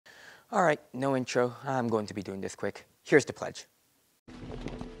All right, no intro. I'm going to be doing this quick. Here's the pledge.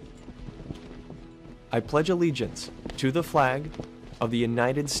 I pledge allegiance to the flag of the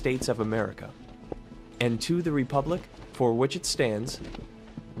United States of America and to the republic for which it stands,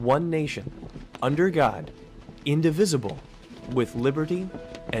 one nation, under God, indivisible, with liberty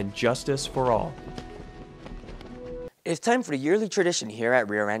and justice for all. It's time for the yearly tradition here at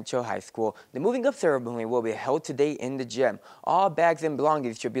Rio Rancho High School. The moving up ceremony will be held today in the gym. All bags and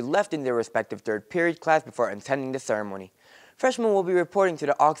belongings should be left in their respective third period class before attending the ceremony. Freshmen will be reporting to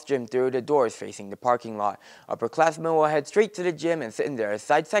the Aux Gym through the doors facing the parking lot. Upperclassmen will head straight to the gym and sit in their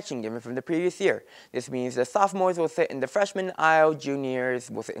assigned section given from the previous year. This means the sophomores will sit in the freshman aisle, juniors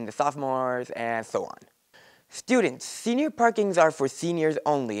will sit in the sophomores, and so on. Students, senior parkings are for seniors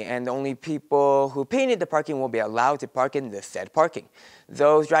only, and only people who painted the parking will be allowed to park in the said parking.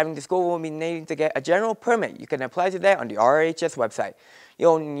 Those driving to school will be needing to get a general permit. You can apply to that on the RHS website.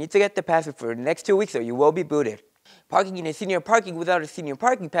 You'll need to get the pass for the next 2 weeks or you will be booted. Parking in a senior parking without a senior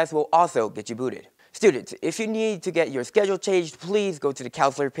parking pass will also get you booted. Students, if you need to get your schedule changed, please go to the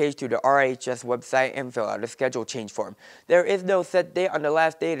counselor page to the RHS website and fill out a schedule change form. There is no set date on the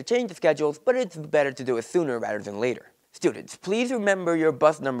last day to change the schedules, but it's better to do it sooner rather than later. Students, please remember your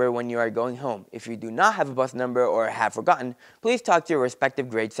bus number when you are going home. If you do not have a bus number or have forgotten, please talk to your respective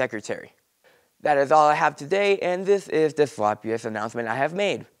grade secretary. That is all I have today, and this is the sloppiest announcement I have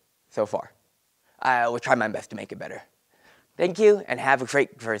made so far. I will try my best to make it better. Thank you, and have a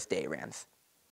great first day, Rams.